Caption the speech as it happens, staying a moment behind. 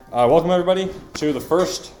Welcome everybody to the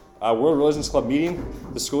first World Religions Club meeting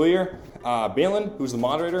this school year. Balin, who's the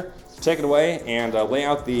moderator, take it away and lay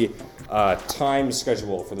out the time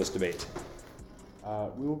schedule for this debate.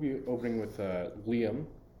 We will be opening with Liam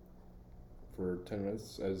for 10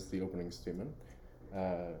 minutes as the opening statement.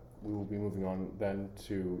 We will be moving on then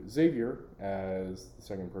to Xavier as the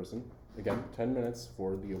second person. Again, 10 minutes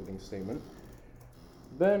for the opening statement.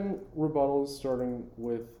 Then rebuttals starting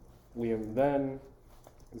with Liam, then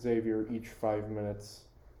Xavier, each 5 minutes.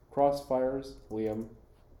 Crossfires, Liam,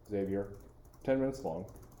 Xavier, 10 minutes long.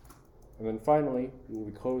 And then finally, we will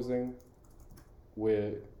be closing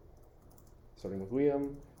with, starting with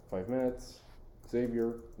Liam, 5 minutes.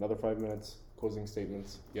 Xavier, another 5 minutes. Closing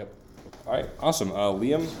statements. Yep. All right, awesome.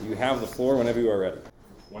 Liam, you have the floor whenever you are ready.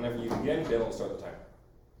 Whenever you begin, Balin will start the timer.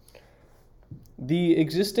 The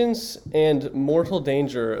existence and mortal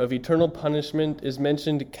danger of eternal punishment is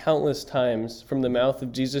mentioned countless times from the mouth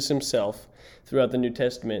of Jesus himself throughout the New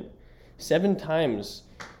Testament. 7 times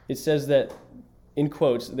it says that, in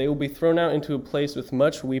quotes, they will be thrown out into a place with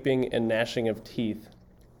much weeping and gnashing of teeth.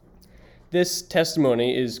 This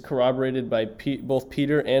testimony is corroborated by both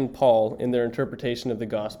Peter and Paul in their interpretation of the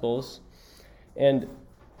Gospels. And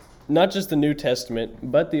not just the New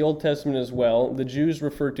Testament, but the Old Testament as well, the Jews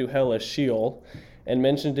referred to hell as Sheol and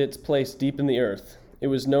mentioned its place deep in the earth. It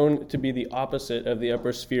was known to be the opposite of the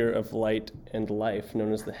upper sphere of light and life,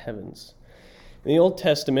 known as the heavens. In the Old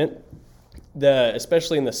Testament,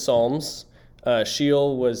 especially in the Psalms,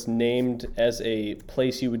 Sheol was named as a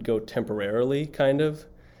place you would go temporarily, kind of.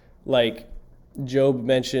 Like Job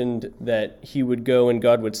mentioned that he would go and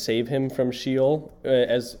God would save him from Sheol,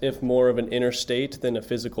 as if more of an inner state than a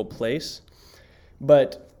physical place.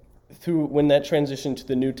 But when that transitioned to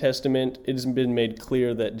the New Testament, it has been made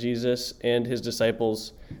clear that Jesus and his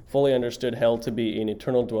disciples fully understood hell to be an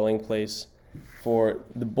eternal dwelling place for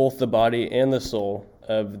both the body and the soul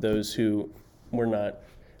of those who were not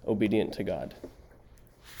obedient to God.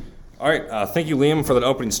 All right, thank you, Liam, for that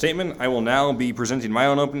opening statement. I will now be presenting my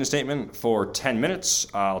own opening statement for 10 minutes.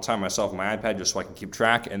 I'll time myself on my iPad just so I can keep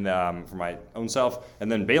track and for my own self.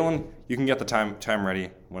 And then, Balin, you can get the time ready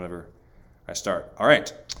whenever I start. All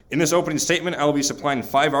right. In this opening statement, I will be supplying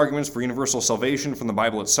 5 arguments for universal salvation from the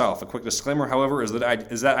Bible itself. A quick disclaimer, however, is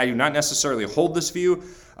that I do not necessarily hold this view,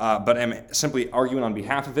 but am simply arguing on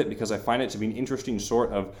behalf of it because I find it to be an interesting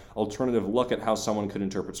sort of alternative look at how someone could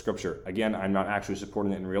interpret Scripture. Again, I'm not actually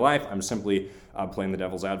supporting it in real life. I'm simply playing the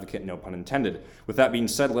devil's advocate, no pun intended. With that being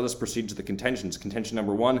said, let us proceed to the contentions. Contention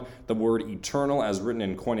number 1, the word eternal, as written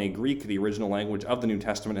in Koine Greek, the original language of the New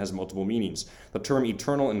Testament, has multiple meanings. The term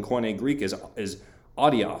eternal in Koine Greek is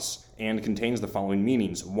adios, and contains the following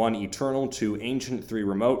meanings: 1, eternal; 2, ancient; 3,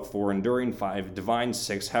 remote; 4, enduring; 5, divine;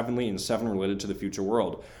 6, heavenly; and 7, related to the future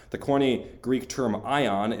world. The Koine Greek term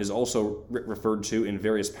aion is also referred to in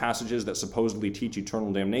various passages that supposedly teach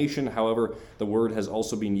eternal damnation. However, the word has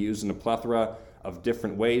also been used in a plethora of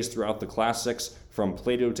different ways throughout the classics, from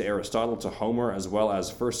Plato to Aristotle to Homer, as well as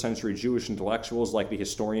first-century Jewish intellectuals like the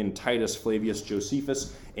historian Titus Flavius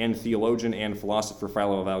Josephus and theologian and philosopher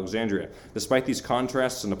Philo of Alexandria. Despite these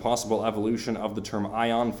contrasts and the possible evolution of the term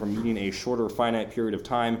aion from meaning a shorter finite period of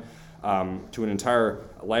time to an entire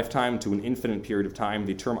lifetime to an infinite period of time,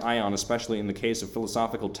 the term aion, especially in the case of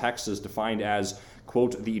philosophical texts, is defined as,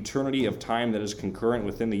 quote, the eternity of time that is concurrent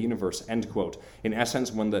within the universe, end quote. In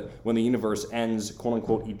essence, when the universe ends, quote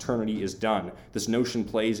unquote, eternity is done. This notion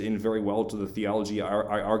plays in very well to the theology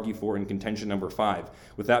I argue for in contention number 5.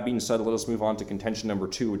 With that being said, let us move on to contention number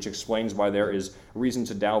 2, which explains why there is reason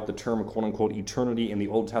to doubt the term, quote unquote, eternity in the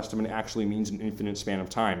Old Testament actually means an infinite span of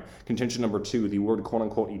time. Contention number 2, the word, quote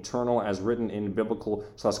unquote, eternal, as written in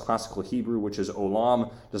biblical/classical Hebrew, which is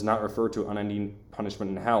olam, does not refer to unending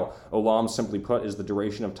punishment in hell. Olam, simply put, is the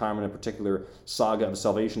duration of time in a particular saga of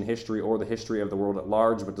salvation history or the history of the world at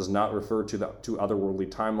large, but does not refer to otherworldly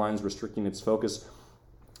timelines, restricting its focus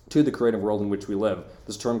to the creative world in which we live.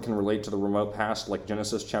 This term can relate to the remote past, like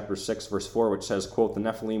Genesis chapter 6, verse 4, which says, quote, the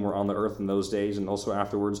Nephilim were on the earth in those days, and also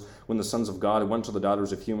afterwards, when the sons of God went to the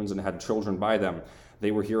daughters of humans and had children by them. They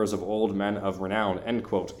were heroes of old, men of renown, end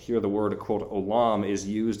quote. Here the word, quote, olam is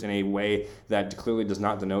used in a way that clearly does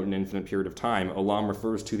not denote an infinite period of time. Olam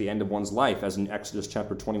refers to the end of one's life, as in Exodus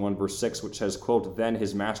chapter 21, verse 6, which says, quote, then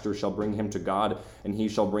his master shall bring him to God, and he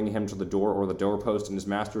shall bring him to the door or the doorpost, and his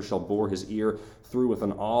master shall bore his ear through with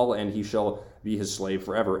an awl, and he shall be his slave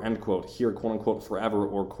forever, end quote. Here, quote unquote, forever,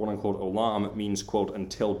 or quote unquote, olam, means, quote,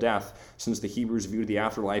 until death, since the Hebrews viewed the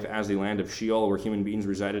afterlife as the land of Sheol, where human beings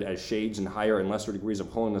resided as shades in higher and lesser degrees of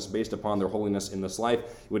holiness based upon their holiness in this life.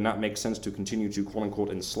 It would not make sense to continue to, quote unquote,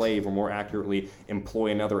 enslave, or more accurately,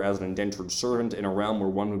 employ another as an indentured servant in a realm where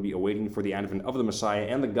one would be awaiting for the advent of the Messiah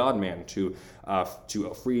and the God-man to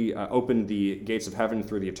open the gates of heaven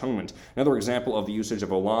through the atonement. Another example of the usage of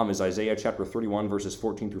olam is Isaiah chapter 31, verses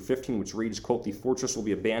 14 through 15, which reads, quote, the fortress will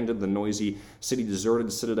be abandoned, the noisy city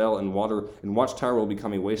deserted, citadel and watchtower will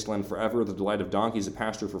become a wasteland forever, the delight of donkeys a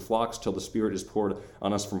pasture for flocks, till the Spirit is poured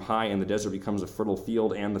on us from high, and the desert becomes a fertile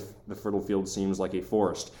field, and the fertile field seems like a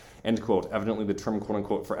forest. End quote. Evidently, the term, quote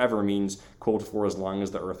unquote, forever means, quote, for as long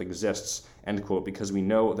as the earth exists, end quote, because we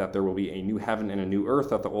know that there will be a new heaven and a new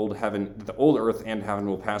earth, that the old earth and heaven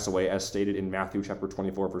will pass away, as stated in Matthew chapter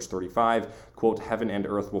 24, verse 35, quote, heaven and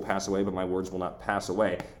earth will pass away, but my words will not pass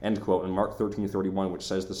away, end quote, and Mark 13:31, which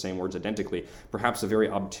says the same words identically. Perhaps a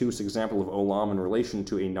very obtuse example of olam in relation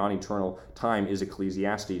to a non-eternal time is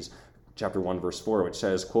Ecclesiastes chapter 1, verse 4, which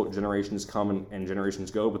says, quote, generations come and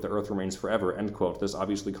generations go, but the earth remains forever, end quote. This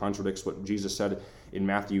obviously contradicts what Jesus said in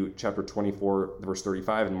Matthew chapter 24, verse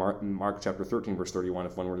 35, and Mark chapter 13, verse 31,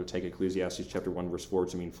 if one were to take Ecclesiastes chapter 1, verse 4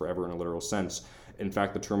 to mean forever in a literal sense. In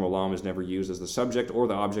fact, the term olam is never used as the subject or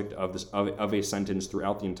the object of a sentence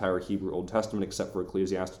throughout the entire Hebrew Old Testament, except for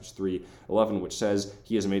Ecclesiastes 3:11, which says,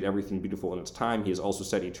 he has made everything beautiful in its time. He has also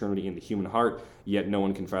set eternity in the human heart, yet no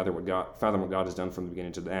one can fathom what God has done from the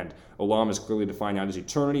beginning to the end. Olam is clearly defined not as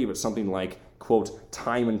eternity, but something like, quote,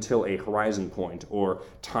 time until a horizon point, or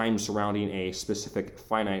time surrounding a specific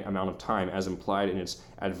finite amount of time, as implied in its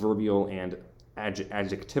adverbial and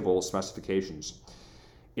adjectival specifications.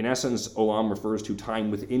 In essence, olam refers to time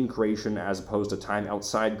within creation as opposed to time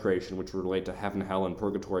outside creation, which would relate to heaven, hell, and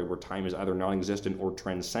purgatory, where time is either non-existent or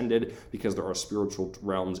transcended because there are spiritual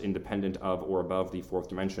realms independent of or above the fourth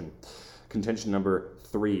dimension. Contention number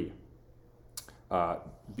 3.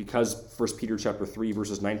 Because 1 Peter chapter 3,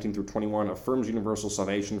 verses 19 through 21 affirms universal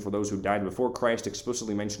salvation for those who died before Christ,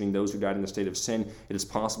 explicitly mentioning those who died in the state of sin, it is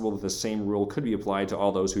possible that the same rule could be applied to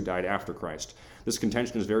all those who died after Christ. This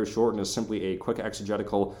contention is very short and is simply a quick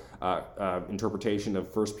exegetical interpretation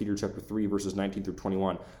of 1 Peter chapter 3, verses 19 through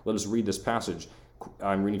 21. Let us read this passage.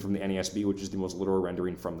 I'm reading from the NASB, which is the most literal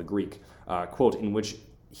rendering from the Greek. Quote, in which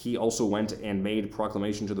he also went and made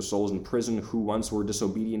proclamation to the souls in prison who once were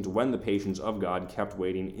disobedient when the patience of God kept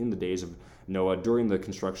waiting in the days of Noah during the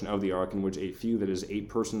construction of the ark, in which 8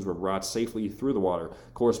 persons were brought safely through the water.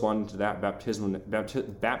 Corresponding to that,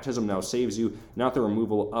 baptism now saves you, not the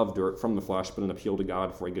removal of dirt from the flesh, but an appeal to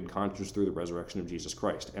God for a good conscience through the resurrection of Jesus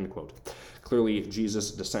Christ, end quote. Clearly, Jesus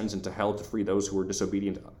descends into hell to free those who were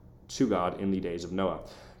disobedient to God in the days of Noah.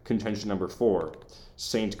 Contention number 4.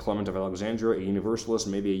 Saint Clement of Alexandria, a universalist,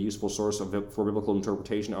 may be a useful source for biblical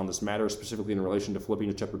interpretation on this matter, specifically in relation to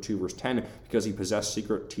Philippians chapter 2, verse 10, because he possessed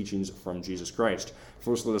secret teachings from Jesus Christ.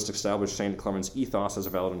 First, let us establish Saint Clement's ethos as a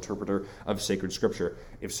valid interpreter of sacred scripture.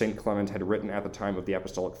 If Saint Clement had written at the time of the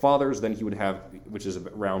Apostolic Fathers, then he would have, which is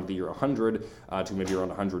around the year 100 to maybe around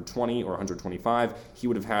 120 or 125, he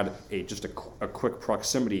would have had just a quick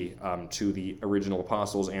proximity to the original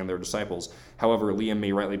apostles and their disciples. However, Liam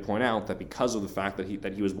may rightly point out that because of the fact that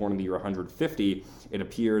he was born in the year 150, it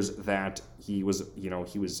appears that he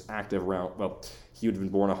was active around, he would have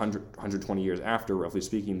been born 120 years after, roughly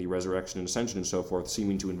speaking, the resurrection and ascension and so forth,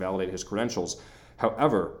 seeming to invalidate his credentials.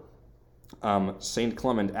 However, Saint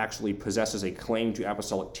Clement actually possesses a claim to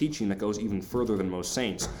apostolic teaching that goes even further than most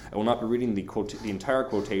saints. I will not be reading the entire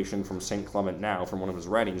quotation from Saint Clement now from one of his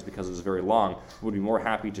writings because it is very long. I would be more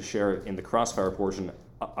happy to share in the crossfire portion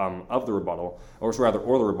of the rebuttal, or the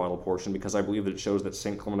rebuttal portion, because I believe that it shows that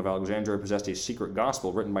St. Clement of Alexandria possessed a secret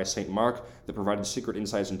gospel written by St. Mark that provided secret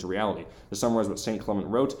insights into reality. To summarize what St. Clement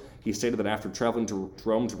wrote, he stated that after traveling to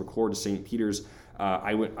Rome to record St. Peter's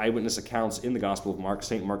eyewitness accounts in the Gospel of Mark,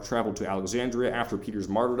 St. Mark traveled to Alexandria after Peter's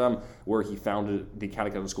martyrdom, where he founded the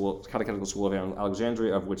Catechetical School of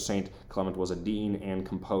Alexandria, of which St. Clement was a dean, and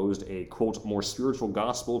composed a, quote, more spiritual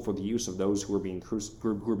gospel for the use of those who are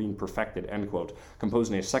being perfected, end quote,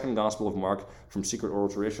 composing a second Gospel of Mark from secret oral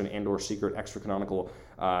tradition and or secret extra-canonical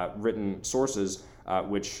written sources,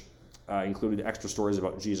 which included extra stories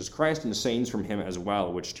about Jesus Christ and sayings from him as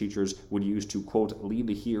well, which teachers would use to, quote, lead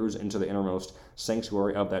the hearers into the innermost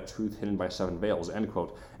sanctuary of that truth hidden by 7 veils, end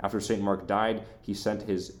quote. After St. Mark died, he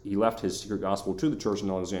left his secret gospel to the church in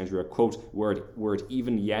Alexandria, quote, where it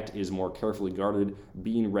even yet is more carefully guarded,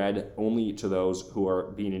 being read only to those who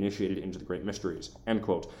are being initiated into the great mysteries, end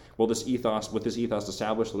quote. Well, with this ethos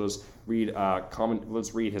established, let us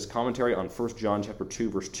read his commentary on 1 John chapter 2,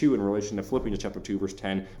 verse 2 in relation to Philippians chapter 2, verse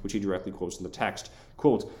 10, which he directly quotes in the text.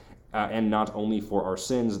 Quote, and not only for our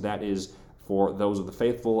sins, that is, for those of the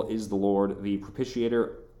faithful, is the Lord the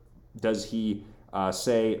propitiator, does he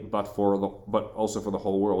say, but also for the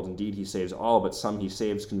whole world. Indeed, he saves all, but some he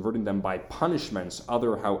saves, converting them by punishments.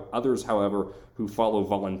 Others, however, who follow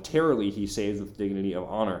voluntarily, he saves with dignity of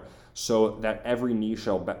honor, so that every knee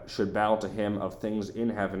should bow to him of things in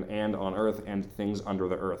heaven and on earth and things under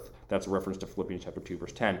the earth. That's a reference to Philippians chapter 2,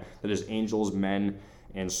 verse 10. That is, angels, men,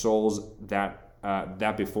 and souls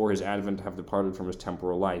that before his advent have departed from his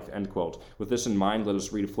temporal life, end quote. With this in mind, let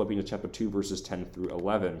us read Philippians chapter 2, verses 10 through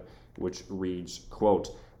 11, which reads,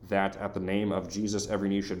 quote, that at the name of Jesus every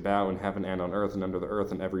knee should bow in heaven and on earth and under the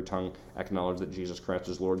earth, and every tongue acknowledge that Jesus Christ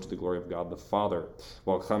is Lord, to the glory of God the Father.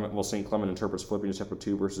 While St. Clement interprets Philippians chapter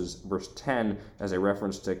 2, verse 10 as a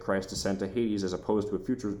reference to Christ's descent to Hades as opposed to a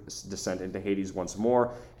future descent into Hades once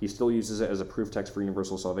more, he still uses it as a proof text for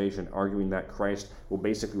universal salvation, arguing that Christ will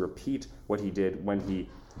basically repeat what he did when he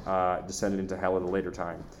descended into hell at a later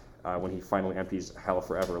time. When he finally empties hell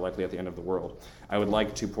forever, likely at the end of the world. I would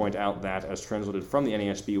like to point out that, as translated from the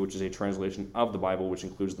NASB, which is a translation of the Bible, which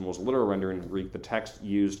includes the most literal rendering in Greek, the text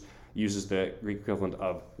uses the Greek equivalent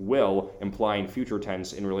of will, implying future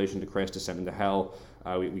tense in relation to Christ's descent into hell.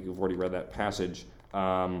 We've already read that passage.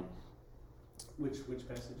 Which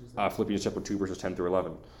passage is that? Philippians chapter 2, verses 10 through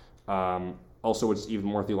 11. Also, it's even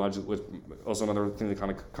more theological. Also, another thing to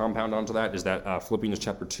kind of compound onto that is that Philippians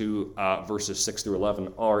chapter 2, verses 6 through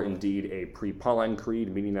 11 are indeed a pre-Pauline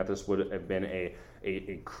creed, meaning that this would have been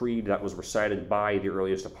a creed that was recited by the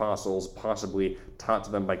earliest apostles, possibly taught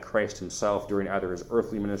to them by Christ himself during either his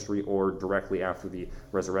earthly ministry or directly after the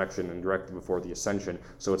resurrection and directly before the ascension.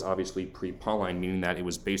 So it's obviously pre-Pauline, meaning that it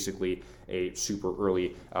was basically a super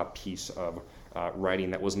early piece of writing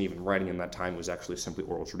that wasn't even writing in that time. It was actually simply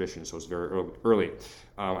oral tradition, so it's very early.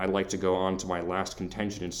 I'd like to go on to my last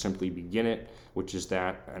contention and simply begin it, which is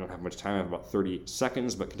that, I don't have much time, I have about 30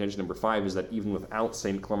 seconds, but contention number 5 is that even without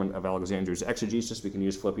St. Clement of Alexandria's exegesis, we can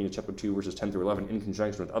use Philippians chapter 2, verses 10 through 11 in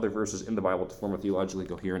conjunction with other verses in the Bible to form a theologically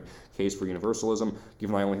coherent case for universalism.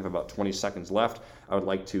 Given I only have about 20 seconds left, I would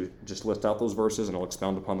like to just list out those verses, and I'll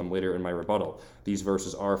expound upon them later in my rebuttal. These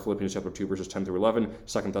verses are Philippians chapter 2, verses 10 through 11,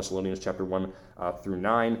 2 Thessalonians chapter 1 through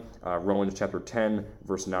 9, Romans chapter 10,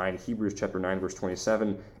 verse 9, Hebrews chapter 9, verse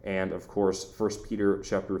 27, and of course 1 Peter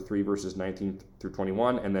chapter 3, verses 19 through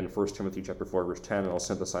 21, and then 1 Timothy chapter 4, verse 10, and I'll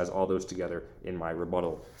synthesize all those together in my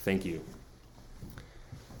rebuttal. Thank you.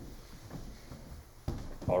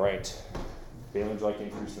 All right. Bailey, would you like to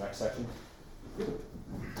introduce the next section?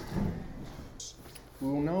 We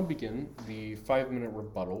will now begin the 5-minute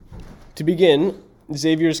rebuttal. To begin,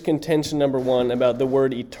 Xavier's contention number 1 about the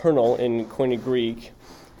word eternal in Koine Greek.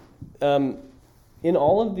 In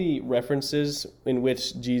all of the references in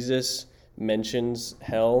which Jesus mentions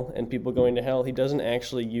hell and people going to hell, he doesn't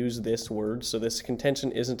actually use this word, so this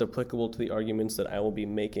contention isn't applicable to the arguments that I will be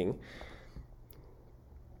making.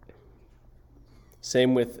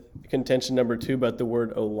 Same with contention number 2 about the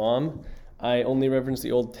word olam. I only reference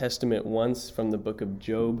the Old Testament once from the book of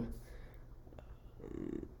Job.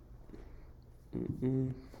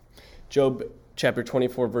 Job chapter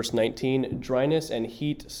 24, verse 19, dryness and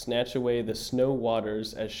heat snatch away the snow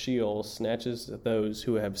waters as Sheol snatches those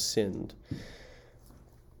who have sinned.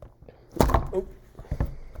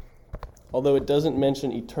 Although it doesn't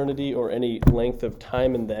mention eternity or any length of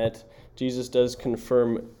time in that, Jesus does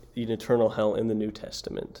confirm an eternal hell in the New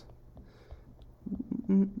Testament.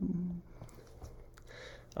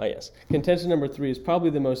 Yes. Contention number 3 is probably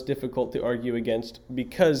the most difficult to argue against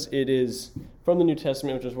because it is from the New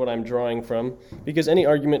Testament, which is what I'm drawing from. Because any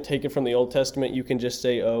argument taken from the Old Testament, you can just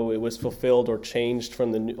say, oh, it was fulfilled or changed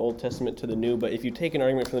from the Old Testament to the New. But if you take an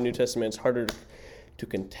argument from the New Testament, it's harder to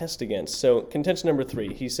contest against. So contention number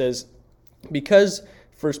 3, he says, because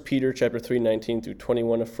 1 Peter chapter 3, 19 through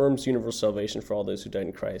 21 affirms universal salvation for all those who died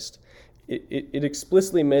in Christ, it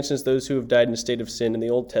explicitly mentions those who have died in a state of sin in the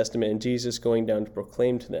Old Testament and Jesus going down to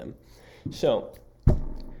proclaim to them. So,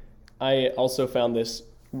 I also found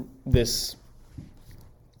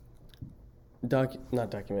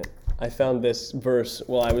I found this verse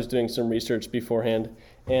while I was doing some research beforehand,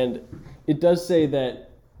 and it does say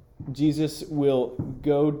that Jesus will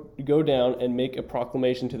go down and make a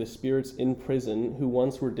proclamation to the spirits in prison who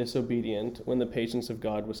once were disobedient when the patience of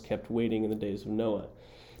God was kept waiting in the days of Noah.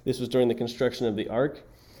 This was during the construction of the ark,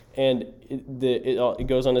 and it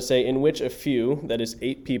goes on to say, in which a few, that is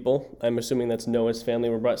 8 people, I'm assuming that's Noah's family,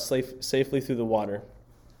 were brought safely through the water.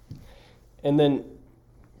 And then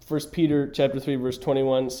 1 Peter chapter 3, verse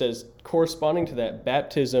 21 says, corresponding to that,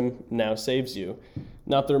 baptism now saves you,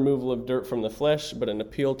 not the removal of dirt from the flesh, but an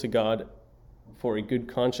appeal to God for a good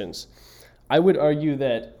conscience. I would argue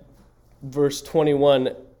that verse 21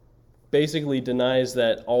 basically denies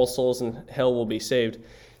that all souls in hell will be saved.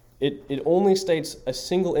 It only states a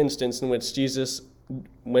single instance in which Jesus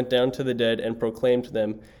went down to the dead and proclaimed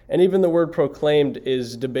them. And even the word proclaimed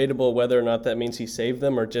is debatable whether or not that means he saved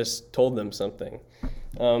them or just told them something.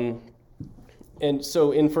 And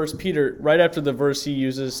so in 1 Peter, right after the verse he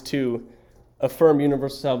uses to affirm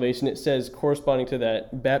universal salvation, it says, corresponding to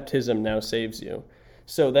that, baptism now saves you.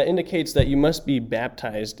 So that indicates that you must be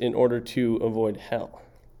baptized in order to avoid hell.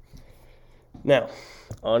 Now,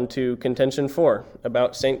 on to contention 4,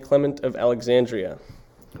 about St. Clement of Alexandria,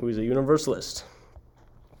 who is a universalist.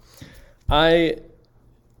 I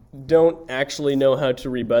don't actually know how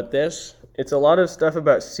to rebut this. It's a lot of stuff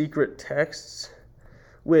about secret texts,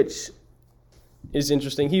 which is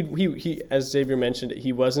interesting. He, as Xavier mentioned,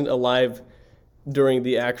 he wasn't alive during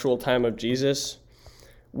the actual time of Jesus,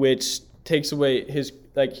 which takes away his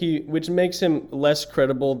which makes him less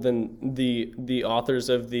credible than the authors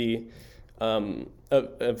of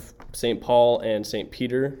of St. Paul and St.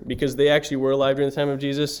 Peter, because they actually were alive during the time of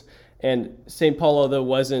Jesus. And St. Paul, although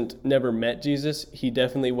never met Jesus, he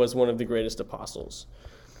definitely was one of the greatest apostles.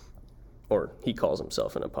 Or he calls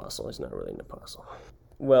himself an apostle. He's not really an apostle.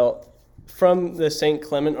 Well, from the St.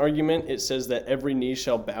 Clement argument, it says that every knee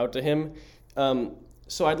shall bow to him.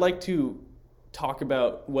 So I'd like to talk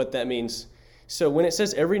about what that means. So when it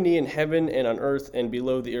says every knee in heaven and on earth and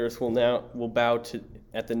below the earth will bow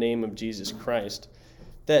at the name of Jesus Christ,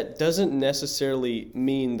 that doesn't necessarily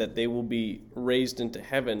mean that they will be raised into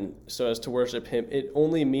heaven so as to worship him. It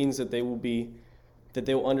only means that they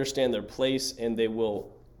will understand their place and they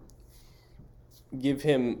will give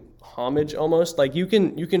him homage almost. Like you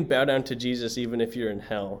can bow down to Jesus even if you're in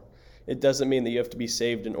hell. It doesn't mean that you have to be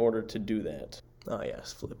saved in order to do that. Oh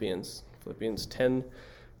yes, Philippians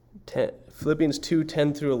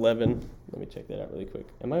 2:10 through 11. Let me check that out really quick.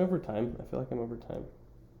 Am I over time? I feel like I'm over time.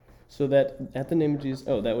 So that at the name of Jesus,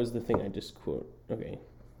 that was the thing I just quote. Okay,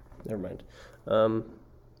 never mind.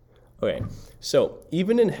 Okay, so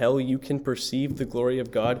even in hell you can perceive the glory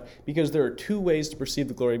of God, because there are 2 ways to perceive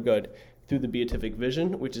the glory of God: through the beatific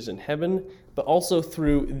vision, which is in heaven, but also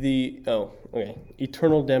through the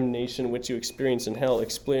eternal damnation, which you experience in hell,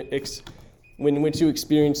 when which you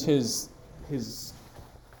experience his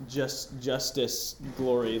justice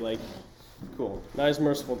glory, like cool. Not his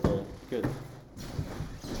merciful glory. Good.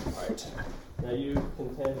 All right. Now you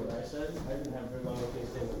contend what I said. I didn't have very long of a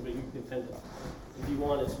statement, but you contend it. If you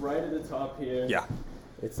want, it's right at the top here. Yeah.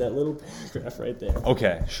 It's that little paragraph right there.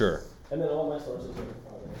 Okay, sure. And then all my sources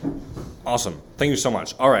are on there. Awesome. Thank you so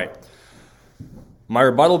much. All right. My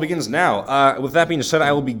rebuttal begins now. With that being said,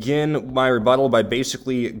 I will begin my rebuttal by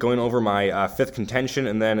basically going over my 5th contention,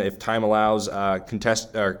 and then, if time allows,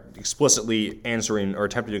 explicitly answering or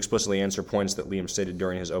attempting to explicitly answer points that Liam stated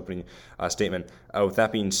during his opening statement. With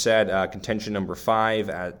that being said, contention number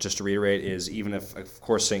 5, just to reiterate, is even if, of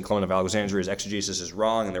course, St. Clement of Alexandria's exegesis is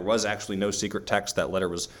wrong, and there was actually no secret text, that letter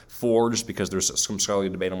was forged, because there's some scholarly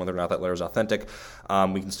debate on whether or not that letter is authentic,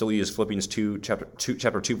 we can still use Philippians 2,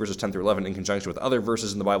 chapter 2, verses 10 through 11, in conjunction with other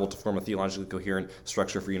verses in the Bible to form a theologically coherent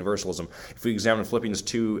structure for universalism. If we examine Philippians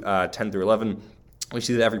 2, 10 through 11, we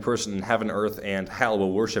see that every person in heaven, earth, and hell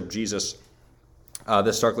will worship Jesus.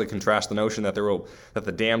 This starkly contrasts the notion that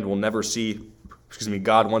the damned will never see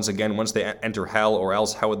God once again once they enter hell, or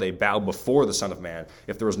else how would they bow before the Son of Man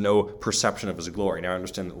if there was no perception of his glory? Now I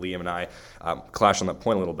understand that Liam and I clash on that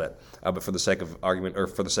point a little bit, but for the sake of argument, or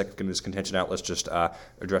for the sake of getting this contention out, let's just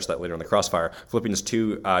address that later in the crossfire. Philippians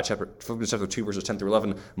chapter 2, verses 10 through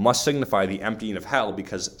 11 must signify the emptying of hell,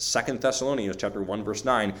 because 2 Thessalonians chapter 1, verse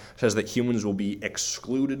 9 says that humans will be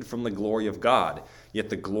excluded from the glory of God. Yet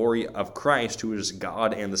the glory of Christ, who is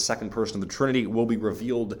God and the second person of the Trinity, will be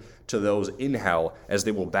revealed to those in hell as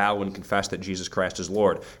they will bow and confess that Jesus Christ is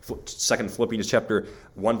Lord. 2 Philippians chapter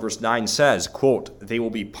 1 verse 9 says, quote, "They will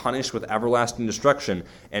be punished with everlasting destruction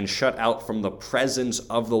and shut out from the presence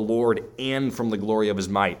of the Lord and from the glory of his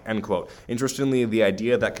might," end quote. Interestingly, the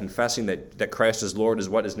idea that confessing that Christ is Lord is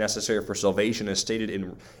what is necessary for salvation is stated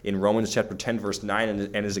in Romans chapter 10 verse 9,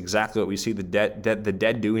 and is exactly what we see the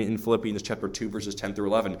dead doing in Philippians chapter 2 verses 10 through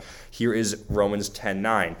 11. Here is Romans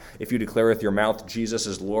 10:9. If you declare with your mouth Jesus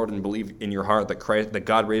is Lord and believe in your heart that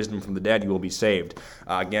God raised him from the dead, you will be saved.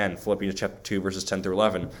 Again, Philippians chapter 2, verses 10 through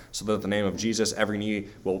 11. So that at the name of Jesus, every knee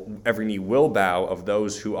will bow, of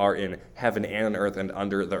those who are in heaven and on earth and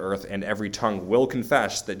under the earth, and every tongue will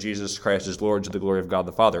confess that Jesus Christ is Lord, to the glory of God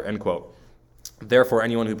the Father. End quote. Therefore,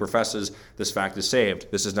 anyone who professes this fact is saved.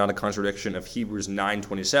 This is not a contradiction of Hebrews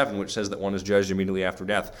 9:27, which says that one is judged immediately after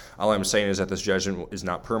death. All I'm saying is that this judgment is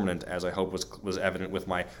not permanent, as I hope was evident with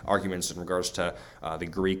my arguments in regards to the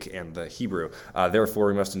Greek and the Hebrew. Therefore,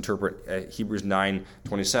 we must interpret Hebrews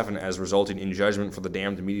 9:27 as resulting in judgment for the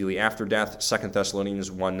damned immediately after death. 2 Thessalonians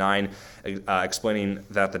 1:9, explaining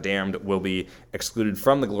that the damned will be excluded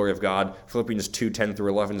from the glory of God. Philippians 2:10 through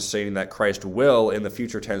 11, stating that Christ will, in the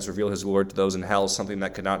future tense, reveal his glory to those in hell, something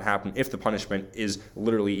that could not happen if the punishment is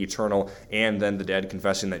literally eternal, and then the dead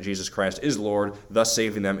confessing that Jesus Christ is Lord, thus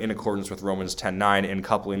saving them in accordance with Romans 10:9, and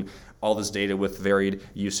coupling all this data with varied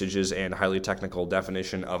usages and highly technical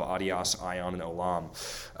definition of adios, ion, and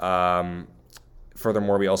olam.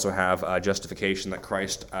 Furthermore, we also have justification that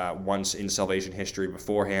Christ, once in salvation history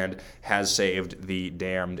beforehand, has saved the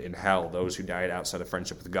damned in hell, those who died outside of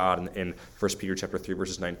friendship with God, in 1 Peter chapter 3,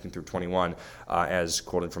 verses 19 through 21, as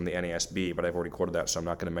quoted from the NASB, but I've already quoted that, so I'm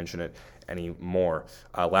not going to mention it anymore.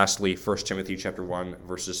 Lastly, 1 Timothy chapter 1,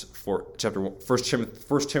 verses 4,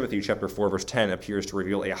 1 Timothy chapter 4, verse 10 appears to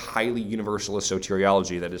reveal a highly universalist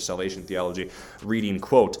soteriology, that is salvation theology, reading,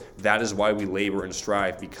 quote, "That is why we labor and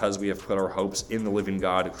strive, because we have put our hopes in the living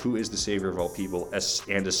God, who is the Savior of all people,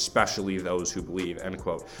 and especially those who believe," end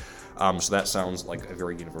quote. So that sounds like a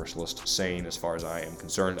very universalist saying as far as I am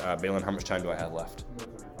concerned. Balin, how much time do I have left?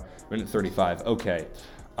 Minute 35. Okay.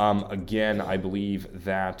 Again, I believe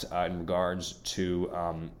that in regards to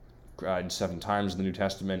 7 times in the New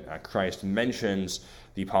Testament, Christ mentions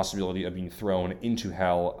the possibility of being thrown into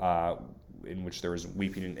hell, in which there is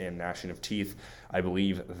weeping and gnashing of teeth. I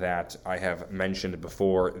believe that I have mentioned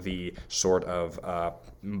before the sort of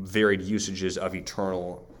varied usages of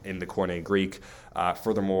eternal in the Koine Greek.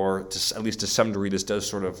 Furthermore, at least to some degree, this does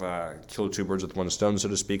sort of kill two birds with one stone, so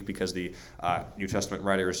to speak, because the New Testament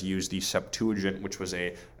writers used the Septuagint, which was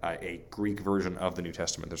a Greek version of the New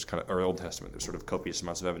Testament. Or Old Testament. There's sort of copious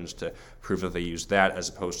amounts of evidence to prove that they used that as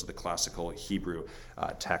opposed to the classical Hebrew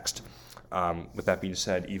text. With that being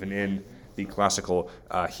said, even in the classical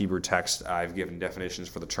Hebrew text, I've given definitions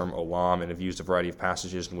for the term olam and have used a variety of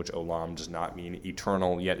passages in which olam does not mean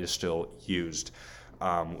eternal, yet is still used.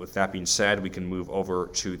 With that being said, we can move over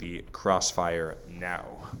to the crossfire now.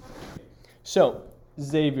 So,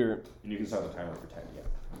 Xavier. And you can start the timer for 10, yeah.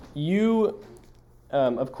 You,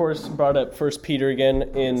 of course, brought up 1 Peter again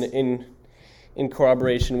in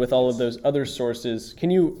corroboration with all of those other sources. Can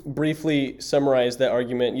you briefly summarize that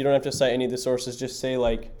argument? You don't have to cite any of the sources, just say,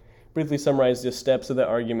 briefly summarize the steps of the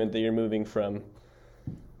argument that you're moving from.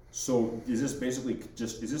 So is this basically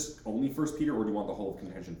is this only 1 Peter, or do you want the whole of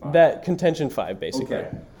Contention 5? That Contention 5, basically.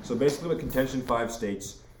 Okay. So basically what Contention 5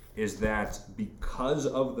 states is that because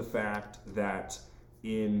of the fact that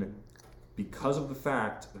 2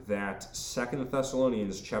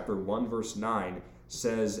 Thessalonians chapter 1 verse 9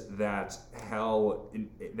 says that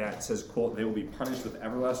that says, quote, "They will be punished with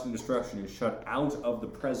everlasting destruction and shut out of the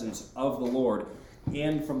presence of the Lord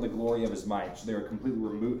and from the glory of his might." So they are completely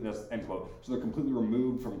removed, that's end quote. So they're completely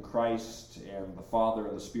removed from Christ and the Father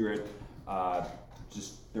and the Spirit. They're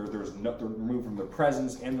removed from their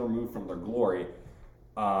presence and they're removed from their glory.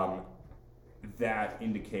 That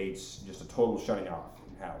indicates just a total shutting off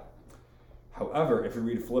in hell. However, if we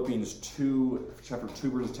read Philippians 2, chapter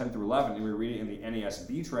 2, verses 10 through 11, and we read it in the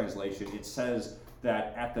NASB translation, it says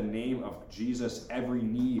that at the name of Jesus, every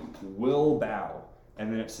knee will bow.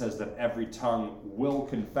 And then it says that every tongue will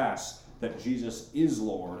confess that Jesus is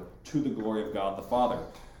Lord, to the glory of God the Father.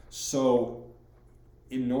 So,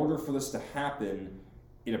 in order for this to happen,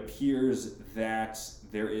 it appears that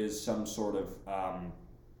there is some sort of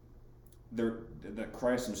that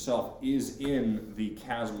Christ himself is in the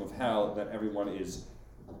chasm of hell, that everyone is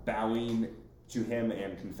bowing to him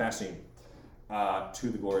and confessing to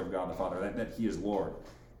the glory of God the Father, that he is Lord.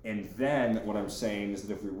 And then what I'm saying is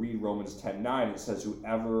that if we read Romans 10:9, it says,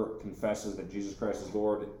 "Whoever confesses that Jesus Christ is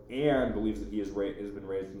Lord and believes that he has been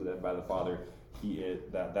raised from the dead by the Father,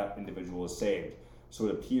 that individual is saved." So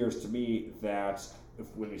it appears to me that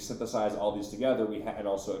when we synthesize all these together, and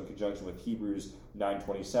also in conjunction with Hebrews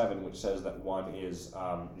 9:27, which says that one is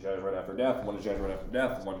judged right after death, one is judged right after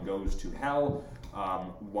death, one goes to hell,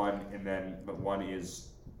 but one is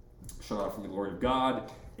shut out from the glory of God,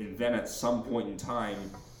 and then at some point in time,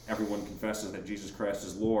 everyone confesses that Jesus Christ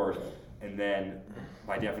is Lord, and then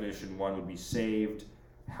by definition one would be saved.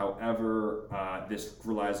 However, this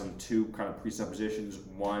relies on two kind of presuppositions.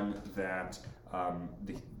 One, that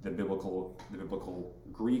the biblical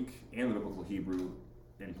Greek and the biblical Hebrew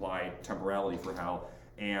imply temporality for hell,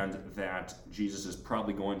 and that Jesus is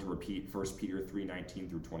probably going to repeat 1 Peter 3:19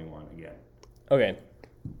 through 21 again. Okay.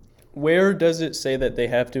 Where does it say that they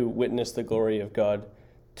have to witness the glory of God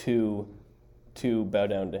to bow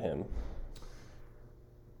down to him?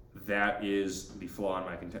 That is the flaw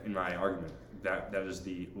in my argument. That is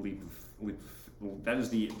the that is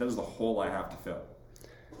the hole I have to fill.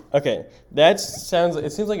 Okay, it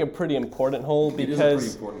seems like a pretty important hole, It is a pretty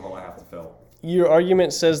because important hole I have to fill. your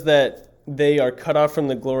argument says that they are cut off from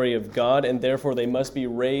the glory of God, and therefore they must be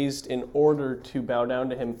raised in order to bow down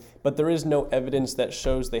to him. But there is no evidence that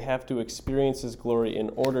shows they have to experience his glory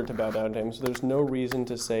in order to bow down to him. So there's no reason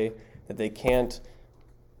to say that they can't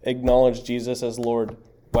acknowledge Jesus as Lord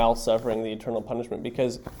while suffering the eternal punishment,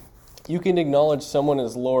 because you can acknowledge someone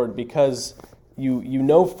as Lord because you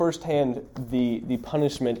know firsthand the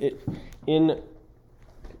punishment. Let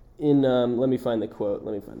me find the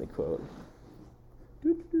quote.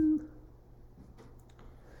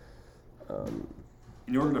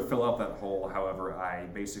 In order to fill out that hole, however, I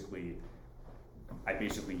basically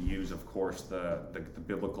use, of course, the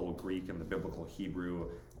biblical Greek and the biblical Hebrew,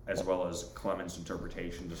 as well as Clement's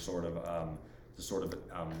interpretation to sort of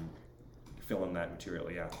fill in that material.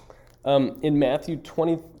 Yeah. In Matthew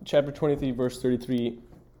chapter 23, verse 33,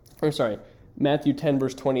 Matthew 10,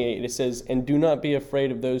 verse 28, it says, "And do not be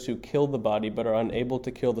afraid of those who kill the body, but are unable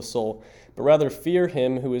to kill the soul, but rather fear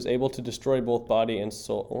him who is able to destroy both body and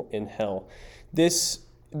soul in hell." This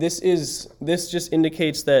just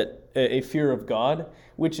indicates that a fear of God,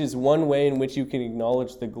 which is one way in which you can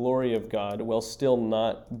acknowledge the glory of God while still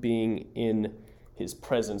not being in his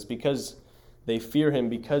presence, because they fear him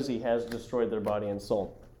because he has destroyed their body and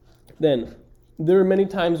soul. Then, there are many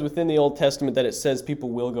times within the Old Testament that it says people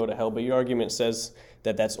will go to hell, but your argument says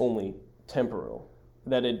that that's only temporal,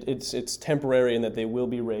 that it's temporary, and that they will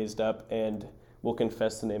be raised up and will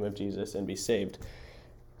confess the name of Jesus and be saved.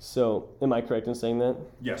 So, am I correct in saying that?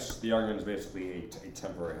 Yes, the argument is basically a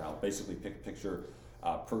temporary hell. Basically, picture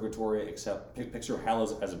purgatory, except picture hell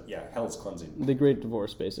as hell is cleansing. The Great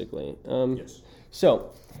Divorce, basically. Yes. So,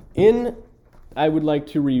 I would like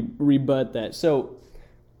to rebut that. So,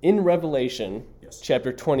 in Revelation, Yes.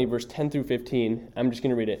 chapter 20, verse 10 through 15, I'm just going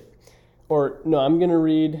to read it. I'm going to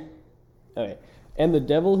read, okay. "And the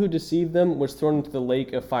devil who deceived them was thrown into the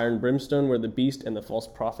lake of fire and brimstone, where the beast and the false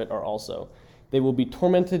prophet are also. They will be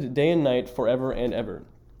tormented day and night forever and ever.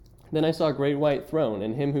 Then I saw a great white throne,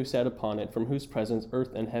 and him who sat upon it, from whose presence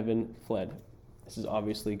earth and heaven fled." This is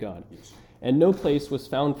obviously God. Yes. "And no place was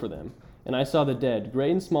found for them. And I saw the dead,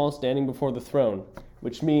 great and small, standing before the throne,"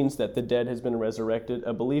 which means that the dead has been resurrected,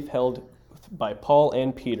 a belief held by Paul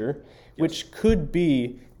and Peter, which could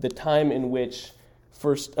be the time in which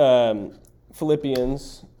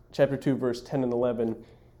Philippians chapter 2, verse 10 and 11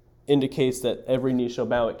 indicates that every knee shall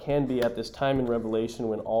bow. It can be at this time in Revelation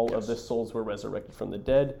when all of the souls were resurrected from the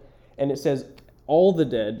dead. And it says all the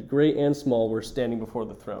dead, great and small, were standing before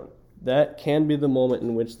the throne. That can be the moment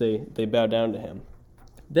in which they bow down to him.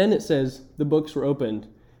 Then it says the books were opened,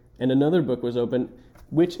 and another book was opened,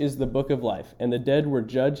 which is the book of life. And the dead were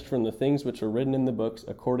judged from the things which were written in the books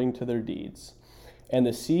according to their deeds. And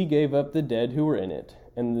the sea gave up the dead who were in it,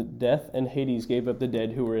 and the death and Hades gave up the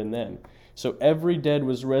dead who were in them. So every dead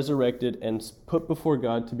was resurrected and put before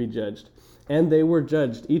God to be judged. And they were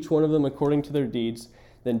judged, each one of them according to their deeds.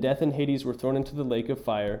 Then death and Hades were thrown into the lake of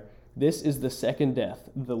fire. This is the second death,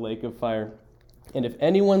 the lake of fire. And if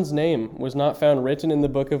anyone's name was not found written in the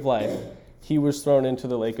book of life, he was thrown into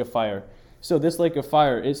the lake of fire. So this lake of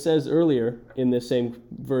fire, it says earlier in this same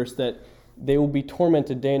verse that they will be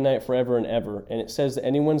tormented day and night forever and ever. And it says that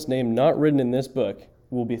anyone's name not written in this book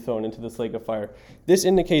will be thrown into this lake of fire. This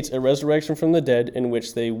indicates a resurrection from the dead in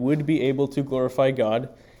which they would be able to glorify God,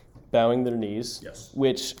 bowing their knees, Yes.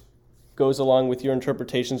 which goes along with your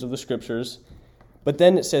interpretations of the scriptures. But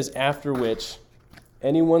then it says, after which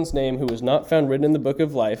anyone's name who is not found written in the book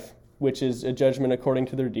of life, which is a judgment according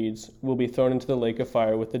to their deeds, will be thrown into the lake of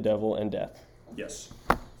fire with the devil and death. Yes.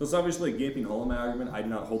 So it's obviously a gaping hole in my argument. I do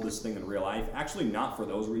not hold this thing in real life. Actually, not for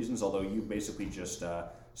those reasons, although you basically just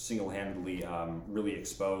single-handedly really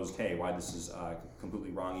exposed, hey, why this is completely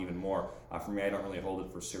wrong even more. For me, I don't really hold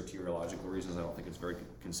it for soteriological reasons. I don't think it's very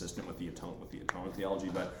consistent with the atonement theology.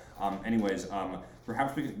 But anyways,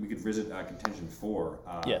 perhaps we could visit contention 4.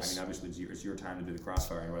 Yes. I mean, obviously, it's your time to do the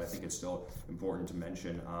crossfiring, but I think it's still important to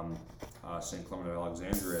mention St. Clement of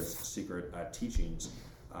Alexandria's secret teachings,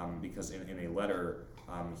 because in a letter,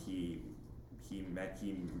 he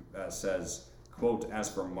says, quote, "As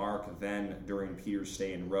for Mark, then, during Peter's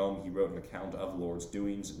stay in Rome, he wrote an account of the Lord's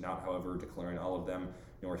doings, not, however, declaring all of them,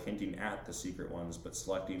 nor hinting at the secret ones, but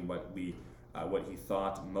selecting what he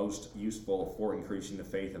thought most useful for increasing the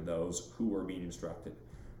faith of those who were being instructed."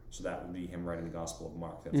 So that would be him writing the Gospel of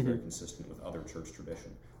Mark. That's very consistent with other church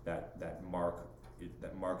tradition. That Mark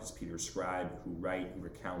is Peter's scribe who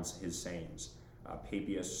recounts his sayings.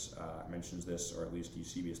 Papias mentions this, or at least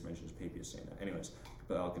Eusebius mentions Papias saying that. Anyways,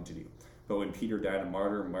 but I'll continue. "But when Peter died a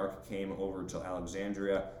martyr, Mark came over to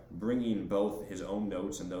Alexandria, bringing both his own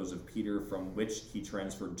notes and those of Peter, from which he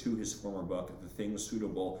transferred to his former book the things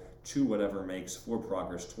suitable to whatever makes for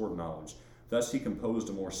progress toward knowledge. Thus he composed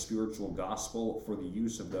a more spiritual gospel for the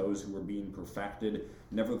use of those who were being perfected.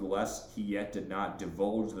 Nevertheless, he yet did not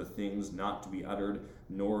divulge the things not to be uttered,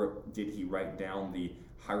 nor did he write down the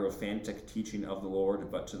hierophantic teaching of the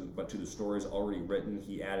Lord, but to the stories already written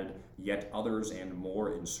he added yet others and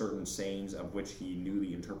more in certain sayings of which he knew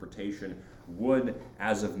the interpretation would,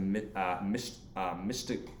 as of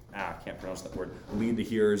mystic, can't pronounce that word, lead the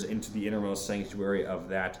hearers into the innermost sanctuary of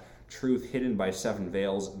that truth hidden by 7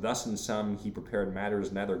 veils. Thus in sum he prepared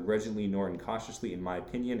matters neither grudgingly nor incautiously, in my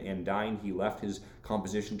opinion, and dying he left his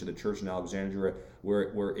composition to the church in Alexandria,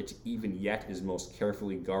 where it even yet is most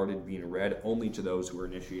carefully guarded, being read only to those who are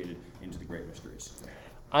initiated into the great mysteries."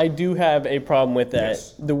 I do have a problem with that.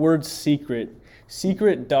 Yes. The word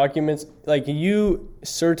secret documents, like, you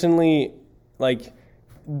certainly, like,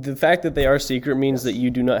 the fact that they are secret means that you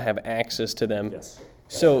do not have access to them. Yes.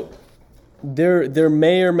 So there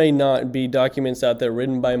may or may not be documents out there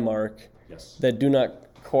written by Mark Yes. that do not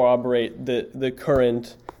corroborate the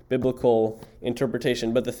current biblical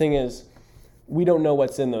interpretation. But the thing is, we don't know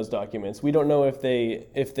what's in those documents. We don't know if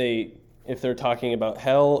they're talking about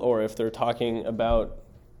hell, or if they're talking about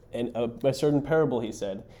a certain parable he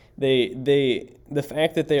said. The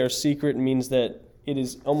fact that they are secret means that it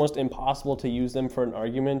is almost impossible to use them for an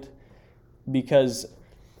argument, because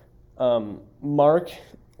Mark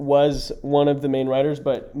was one of the main writers,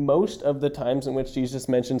 but most of the times in which Jesus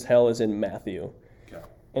mentions hell is in Matthew. Okay.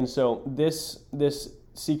 And so this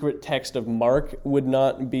secret text of Mark would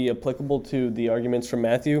not be applicable to the arguments from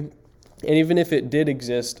Matthew. And even if it did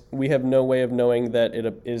exist, we have no way of knowing that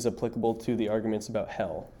it is applicable to the arguments about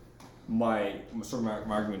hell. My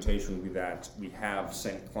argumentation would be that we have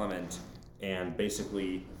St. Clement, and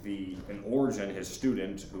basically an Origen, his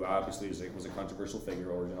student, who obviously was a controversial figure,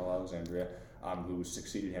 Origen of Alexandria, who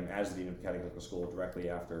succeeded him as the dean of the catechetical school directly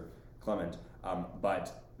after Clement.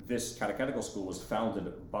 But this catechetical school was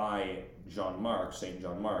founded by John Mark, St.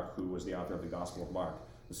 John Mark, who was the author of the Gospel of Mark.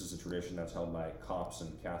 This is a tradition that's held by Copts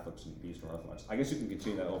and Catholics and Eastern Orthodox. I guess you can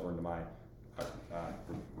continue that over into my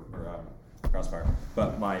crossfire.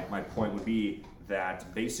 But my point would be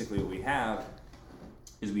that basically what we have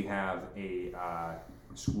is a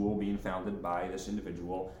school being founded by this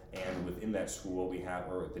individual, and within that school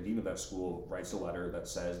the dean of that school writes a letter that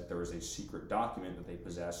says that there is a secret document that they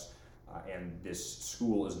possess, and this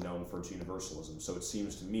school is known for its universalism. So it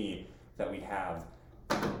seems to me that we have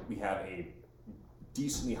a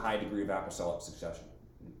decently high degree of apostolic succession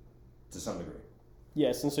to some degree.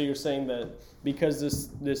 Yes, and so you're saying that because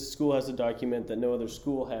this school has a document that no other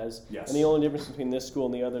school has, Yes. and the only difference between this school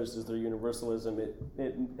and the others is their universalism,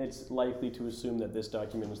 it's likely to assume that this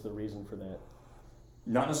document is the reason for that.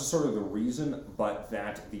 Not necessarily the reason, but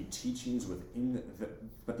that the teachings within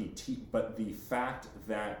but the fact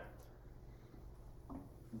that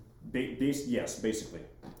yes, basically.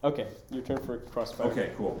 Okay, your turn for crossfire.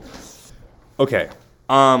 Okay, cool. Okay.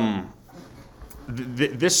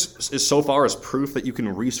 This is so far as proof that you can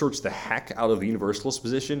research the heck out of the universalist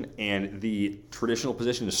position, and the traditional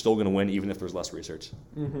position is still going to win even if there's less research.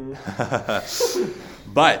 Mm-hmm.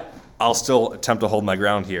 But I'll still attempt to hold my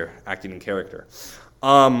ground here, acting in character.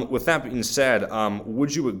 With that being said,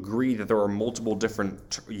 would you agree that there are multiple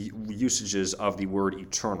different usages of the word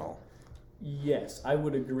eternal? Yes, I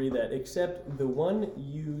would agree that, except the one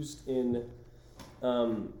used in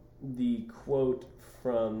the quote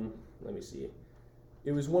from, let me see.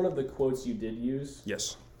 It was one of the quotes you did use.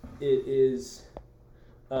 Yes. It is,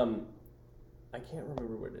 I can't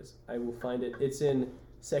remember where it is. I will find it. It's in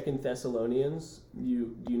 2 Thessalonians.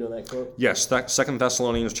 Do you know that quote? Yes, 2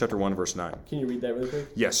 Thessalonians chapter 1, verse 9. Can you read that really quick?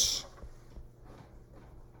 Yes.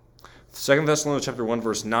 2 Thessalonians chapter 1,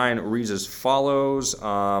 verse 9 reads as follows,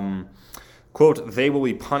 quote, "They will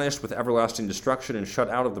be punished with everlasting destruction and shut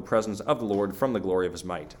out of the presence of the Lord from the glory of his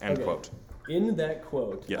might," end quote. In that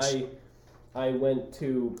quote, yes. I went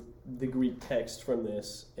to the Greek text from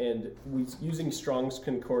this, and using Strong's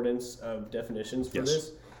concordance of definitions for yes.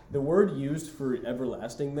 this, the word used for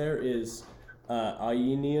everlasting there is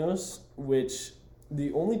aionios, which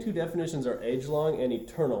the only two definitions are age-long and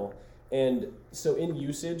eternal. And so in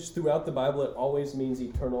usage, throughout the Bible, it always means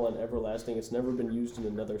eternal and everlasting. It's never been used in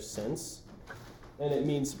another sense. And it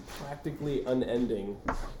means practically unending.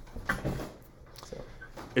 So,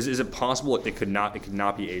 Is it possible it could not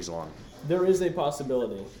be age long? there is a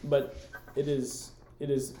possibility, but it is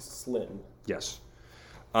slim. Yes.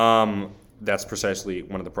 That's precisely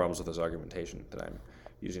one of the problems with this argumentation that I'm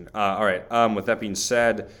using. All right. With that being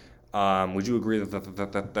said, would you agree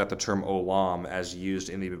that the term olam, as used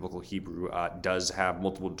in the biblical Hebrew, does have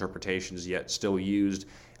multiple interpretations, yet still used?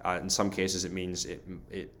 In some cases, it means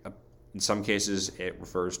in some cases, it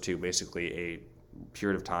refers to basically a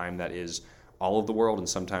period of time that is all of the world, and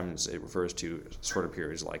sometimes it refers to shorter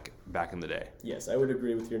periods like back in the day. Yes, I would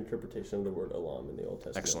agree with your interpretation of the word olam in the Old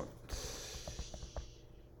Testament. Excellent.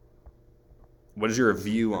 What is your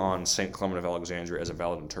view on St. Clement of Alexandria as a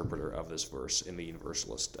valid interpreter of this verse in the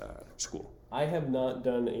Universalist school? I have not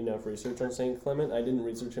done enough research on St. Clement. I didn't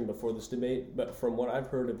research him before this debate, but from what I've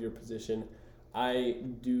heard of your position, I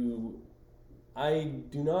do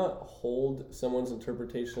not hold someone's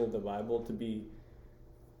interpretation of the Bible to be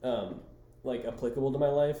applicable to my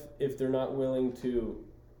life if they're not willing to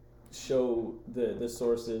show the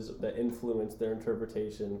sources that influence their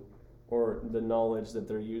interpretation or the knowledge that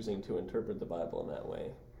they're using to interpret the Bible in that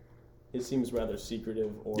way. It seems rather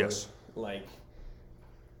secretive, or Yes.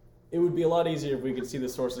 It would be a lot easier if we could see the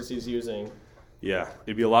sources he's using. Yeah,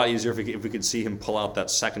 it'd be a lot easier if we could see him pull out that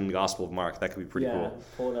second Gospel of Mark. That could be pretty cool.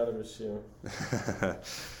 Pull it out of his shoe.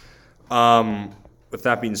 With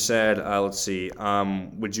that being said, let's see.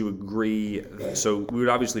 Would you agree? So we would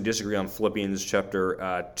obviously disagree on Philippians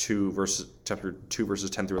chapter 2 verses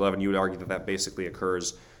 10 through 11. You would argue that basically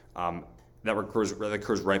occurs. That occurs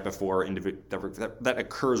right before that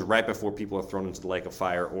occurs right before people are thrown into the lake of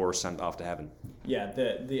fire or sent off to heaven. Yeah,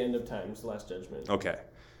 the end of times, the last judgment. Okay,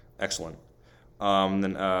 excellent.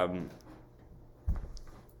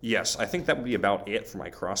 Yes, I think that would be about it for my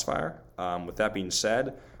crossfire. With that being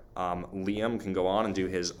said, Liam can go on and do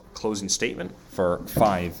his closing statement for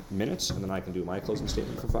 5 minutes, and then I can do my closing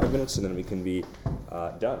statement for 5 minutes, and then we can be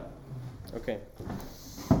done. Okay.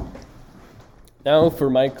 Now for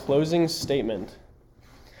my closing statement.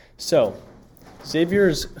 So,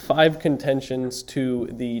 Xavier's 5 contentions to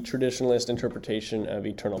the traditionalist interpretation of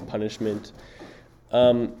eternal punishment,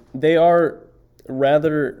 they are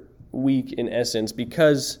rather weak in essence,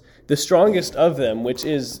 because the strongest of them, which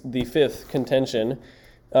is the 5th contention,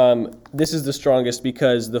 this is the strongest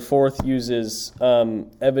because the 4th uses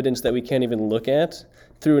evidence that we can't even look at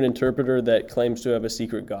through an interpreter that claims to have a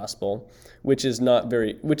secret gospel, which is not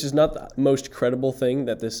the most credible thing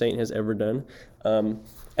that this saint has ever done. And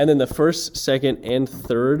then the 1st, 2nd, and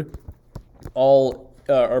 3rd all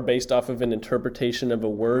are based off of an interpretation of a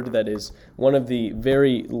word that is one of the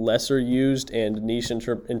very lesser used and niche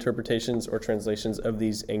interpretations or translations of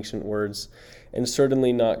these ancient words, and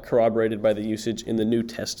certainly not corroborated by the usage in the New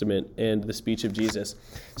Testament and the speech of Jesus.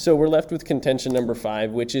 So we're left with contention number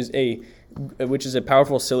 5, which is a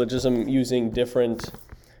powerful syllogism using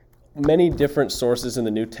many different sources in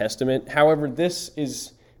the New Testament. However, this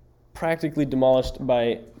is practically demolished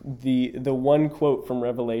by the one quote from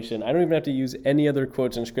Revelation. I don't even have to use any other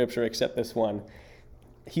quotes in Scripture except this one.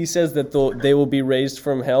 He says that they will be raised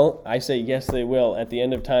from hell. I say, yes, they will at the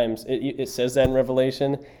end of times. It says that in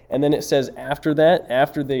Revelation. And then it says after that,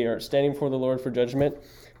 after they are standing before the Lord for judgment,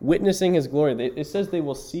 witnessing his glory, it says they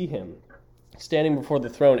will see him standing before the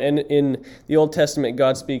throne. And in the Old Testament,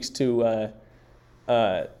 God speaks to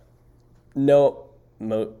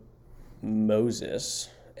Moses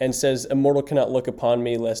and says, "A mortal cannot look upon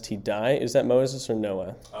me lest he die." Is that Moses or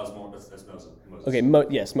Noah? That's Moses. Okay,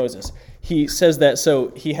 yes, Moses. He says that, so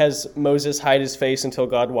he has Moses hide his face until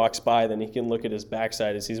God walks by, then he can look at his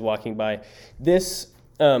backside as he's walking by.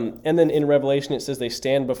 And then in Revelation it says they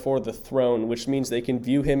stand before the throne, which means they can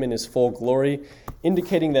view him in his full glory,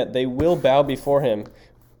 indicating that they will bow before him.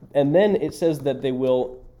 And then it says that they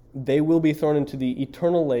will be thrown into the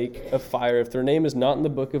eternal lake of fire if their name is not in the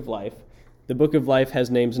book of life. The book of life has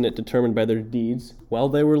names in it determined by their deeds while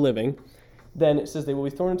they were living. Then it says they will be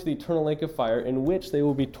thrown into the eternal lake of fire, in which they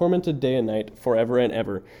will be tormented day and night forever and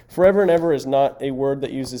ever. Forever and ever is not a word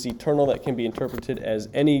that uses eternal that can be interpreted as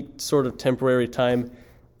any sort of temporary time.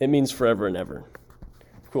 It means forever and ever.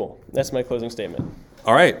 Cool. That's my closing statement.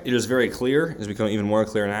 All right, it is very clear, it has become even more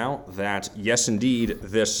clear now, that yes, indeed,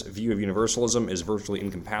 this view of universalism is virtually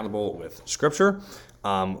incompatible with Scripture.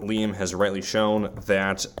 Liam has rightly shown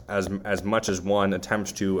that as much as one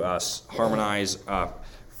attempts to harmonize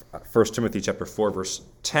 1 Timothy chapter 4, verse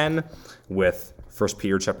 10 with 1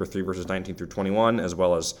 Peter chapter 3 verses 19 through 21, as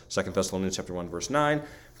well as 2 Thessalonians chapter 1 verse 9,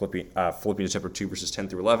 Philippians chapter 2 verses 10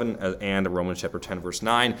 through 11, and Romans chapter 10 verse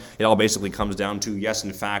 9. It all basically comes down to, yes,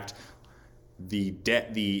 in fact,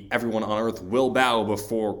 everyone on earth will bow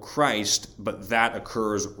before Christ, but that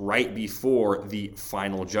occurs right before the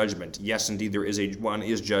final judgment. Yes, indeed, one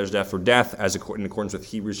is judged after death, as in accordance with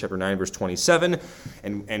Hebrews chapter 9 verse 27,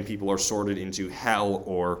 and people are sorted into hell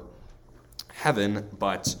or heaven,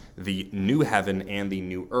 but the new heaven and the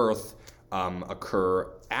new earth occur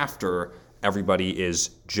after everybody is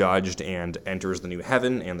judged and enters the new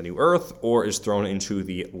heaven and the new earth, or is thrown into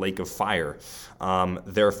the lake of fire.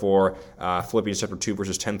 Therefore, Philippians chapter 2,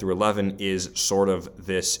 verses 10 through 11 is sort of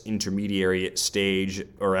this intermediary stage,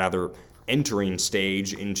 or rather entering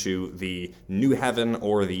stage into the new heaven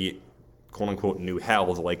or the quote-unquote new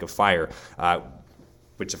hell, the lake of fire,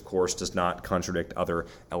 which of course does not contradict other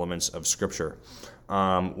elements of Scripture.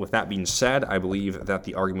 With that being said, I believe that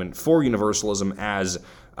the argument for universalism, as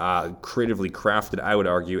creatively crafted, I would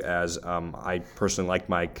argue, as I personally like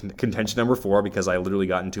my contention number 4, because I literally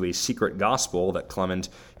got into a secret gospel that Clement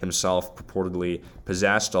himself purportedly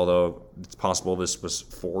possessed, although it's possible this was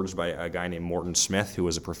forged by a guy named Morton Smith, who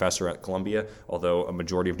was a professor at Columbia, although a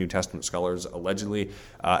majority of New Testament scholars allegedly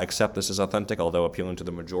accept this as authentic, although appealing to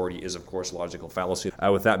the majority is, of course, logical fallacy.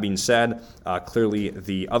 With that being said, clearly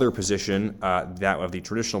the other position, that of the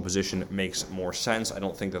traditional position, makes more sense. I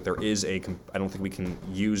don't think that I don't think we can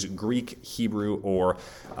use Greek, Hebrew, or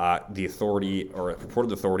the authority or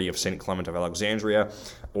purported authority of St. Clement of Alexandria,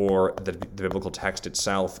 or the biblical text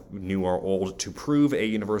itself, new or old, to prove a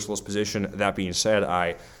universalist position. That being said,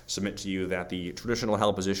 I submit to you that the traditional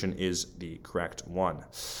hell position is the correct one.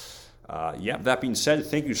 That being said,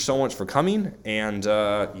 thank you so much for coming, and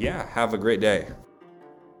have a great day.